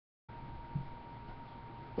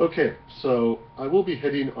Okay, so I will be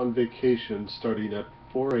heading on vacation starting at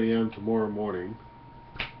 4 a.m. tomorrow morning.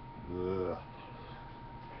 Ugh.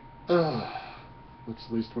 That's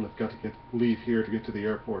at least when I've got to leave here to get to the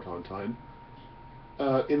airport on time.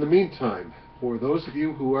 In the meantime, for those of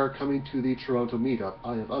you who are coming to the Toronto Meetup,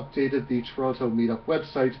 I have updated the Toronto Meetup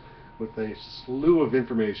website with a slew of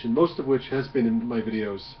information, most of which has been in my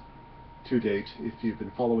videos to date, if you've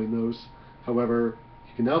been following those. However,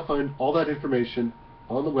 you can now find all that information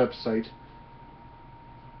on the website. It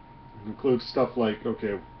includes stuff like,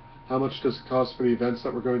 okay, how much does it cost for the events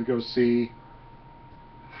that we're going to go see?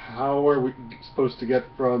 How are we supposed to get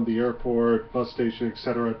from the airport, bus station,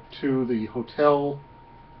 etc. to the hotel?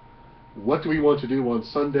 What do we want to do on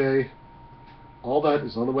Sunday? All that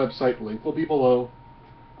is on the website. Link will be below.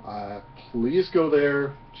 Please go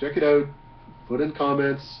there, check it out, put in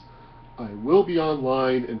comments. I will be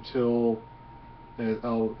online until,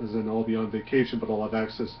 I'll be on vacation, but I'll have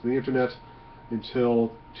access to the internet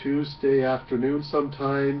until Tuesday afternoon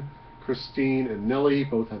sometime. Christine and Nellie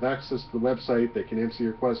both have access to the website. They can answer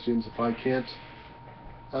your questions if I can't.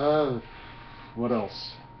 What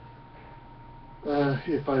else?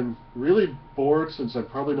 If I'm really bored, since I'm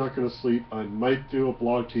probably not going to sleep, I might do a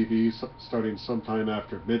blogTV starting sometime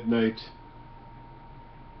after midnight.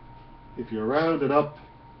 If you're around and up,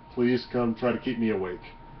 please come try to keep me awake.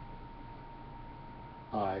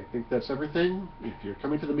 I think that's everything. If you're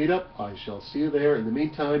coming to the meetup, I shall see you there. In the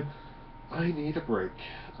meantime, I need a break.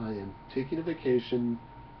 I am taking a vacation.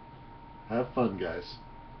 Have fun, guys.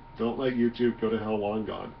 Don't let YouTube go to hell while I'm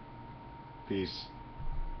gone. Peace.